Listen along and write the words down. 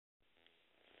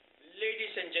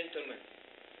ladies and gentlemen,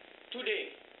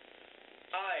 today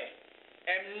I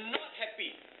am not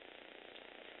happy.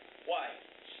 Why?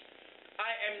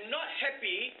 I am not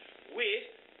happy with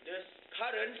the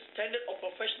current standard of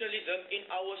professionalism in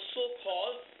our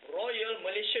so-called Royal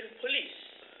Malaysian Police.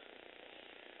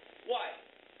 Why?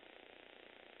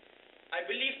 I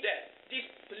believe that these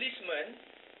policemen,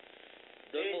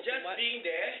 they're just being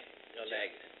there. Your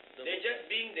leg. They're just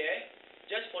being there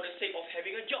just for the sake of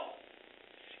having a job.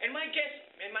 And my guess,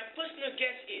 and my personal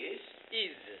guess is,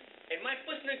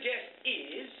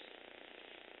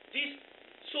 these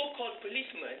so-called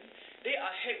policemen, they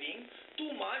are having too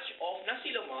much of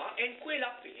nasi lemak and kuih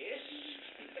lapis.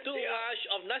 Too much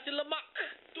of nasi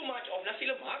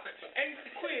lemak and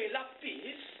kuih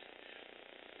lapis.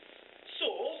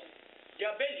 So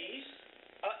their bellies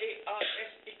are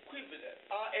as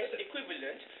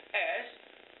equivalent as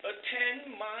a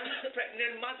 10-month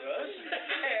pregnant mothers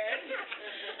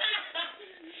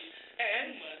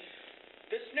and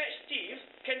the snatch thieves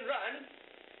can run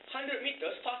 100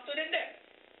 meters faster than them.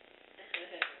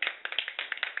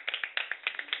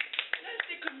 Let's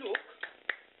take a look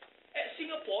at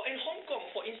Singapore and Hong Kong,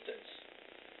 for instance.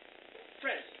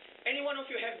 Friends, any one of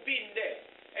you have been there?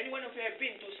 Any one of you have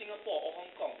been to Singapore or Hong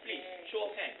Kong? Please, show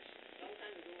of hands. Long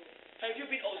time ago. Have you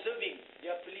been observing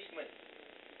their policemen?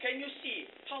 Can you see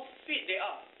how fit they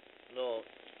are? No,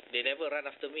 they never run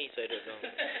after me, so I don't know.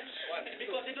 Why?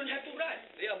 Because they don't have to run.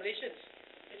 They are Malaysians.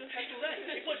 They don't have to run.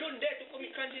 People don't dare to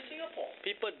commit crimes in Singapore.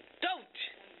 People don't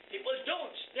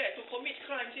Dare to commit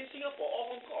crimes in Singapore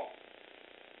or Hong Kong.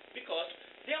 Because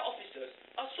their officers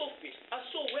are so fit, are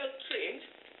so well trained,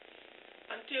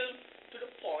 until to the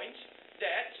point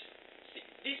that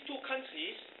these two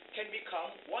countries can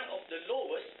become one of the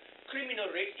lowest criminal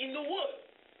rates in the world.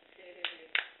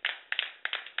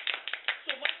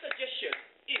 So my suggestion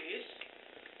is,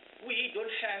 we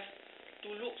don't have to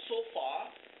look so far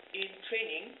in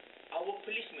training our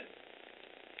policemen.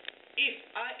 If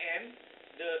I am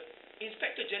the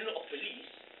Inspector General of Police,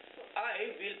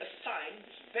 I will assign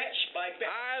batch by batch.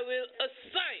 I will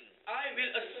assign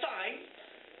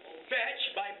batch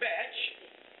by batch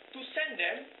to send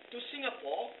them to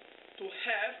Singapore to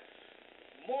have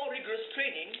more rigorous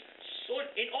training, so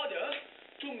in order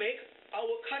to make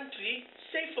our country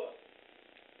safer.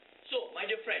 So, my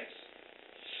dear friends,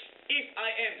 if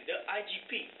I am the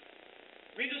IGP,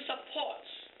 will you support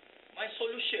my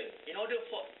solution in order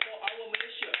for our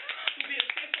Malaysia to be a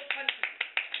safer country?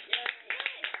 Yes.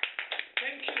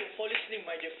 Thank you for listening,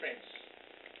 my dear friends.